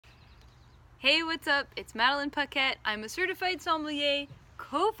Hey, what's up? It's Madeline Paquette. I'm a certified sommelier,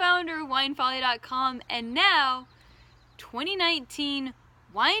 co-founder of winefolly.com, and now 2019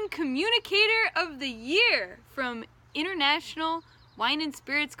 Wine Communicator of the Year from International Wine and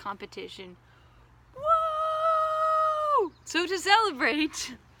Spirits Competition. Whoa! So to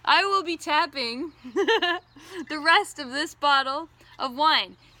celebrate, I will be tapping the rest of this bottle of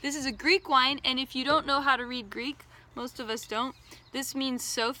wine. This is a Greek wine, and if you don't know how to read Greek, most of us don't, this means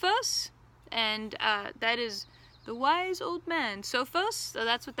Sophos, and that is the wise old man. Sophos, so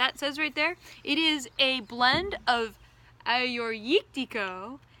that's what that says right there. It is a blend of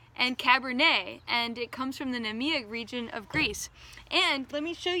Ayurvedico and Cabernet, and it comes from the Nemea region of Greece. And let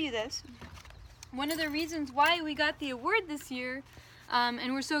me show you this. One of the reasons why we got the award this year,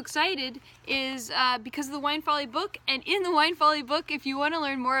 and we're so excited, is because of the Wine Folly book. And in the Wine Folly book, if you want to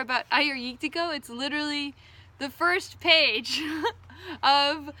learn more about Ayurvedico, it's literally the first page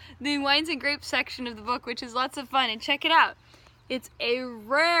of the wines and grapes section of the book, which is lots of fun. And check it out. It's a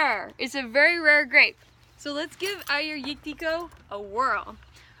very rare grape. So let's give Ayurvedico a whirl.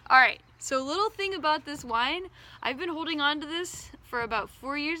 Alright, so little thing about this wine, I've been holding on to this for about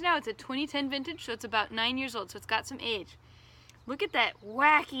 4 years now. It's a 2010 vintage, so it's about 9 years old, so it's got some age. Look at that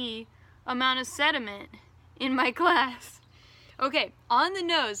wacky amount of sediment in my glass. Okay, on the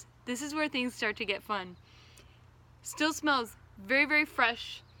nose, this is where things start to get fun. Still smells very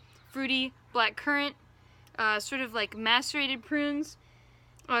fresh, fruity, black currant, sort of like macerated prunes.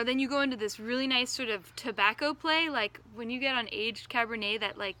 Then you go into this really nice sort of tobacco play, like when you get on aged Cabernet,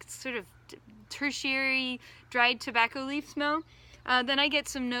 that like sort of tertiary dried tobacco leaf smell. Then I get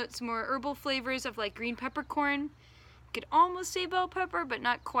some notes, more herbal flavors of like green peppercorn. Could almost say bell pepper, but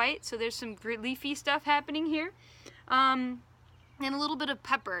not quite. So there's some leafy stuff happening here. And a little bit of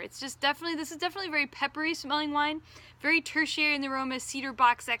pepper. This is definitely a very peppery smelling wine. Very tertiary in the aroma, cedar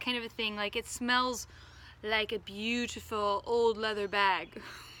box, that kind of a thing. Like it smells like a beautiful old leather bag.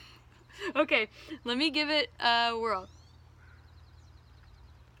 Okay, let me give it a whirl.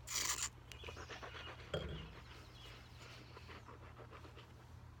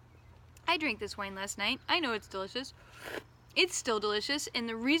 I drank this wine last night. I know it's delicious. It's still delicious, and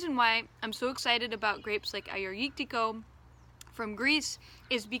the reason why I'm so excited about grapes like Ayurvedico from Greece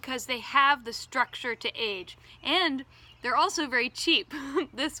is because they have the structure to age, and they're also very cheap.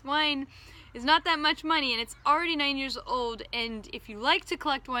 This wine is not that much money, and it's already 9 years old, and if you like to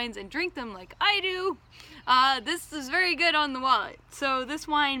collect wines and drink them like I do, this is very good on the wallet. So this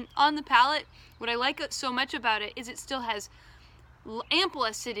wine on the palate, what I like so much about it is it still has ample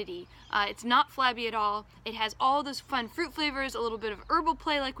acidity. It's not flabby at all. It has all those fun fruit flavors, a little bit of herbal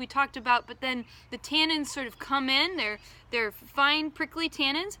play like we talked about, but then the tannins sort of come in. They're fine, prickly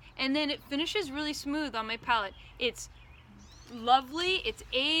tannins, and then it finishes really smooth on my palate. It's lovely, it's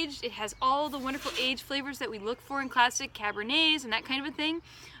aged, it has all the wonderful aged flavors that we look for in classic Cabernets and that kind of a thing,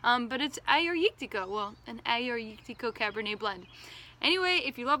 but it's Ayurvedico, well, an Ayurvedico Cabernet blend. Anyway,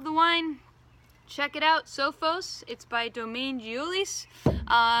 if you love the wine, check it out, Sophos. It's by Domaine Giulis.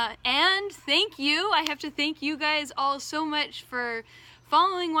 And thank you. I have to thank you guys all so much for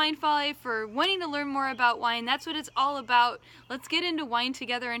following Wine Folly, for wanting to learn more about wine. That's what it's all about. Let's get into wine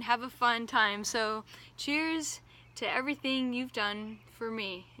together and have a fun time. So cheers to everything you've done for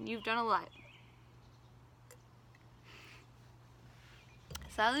me. And you've done a lot.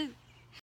 Salud.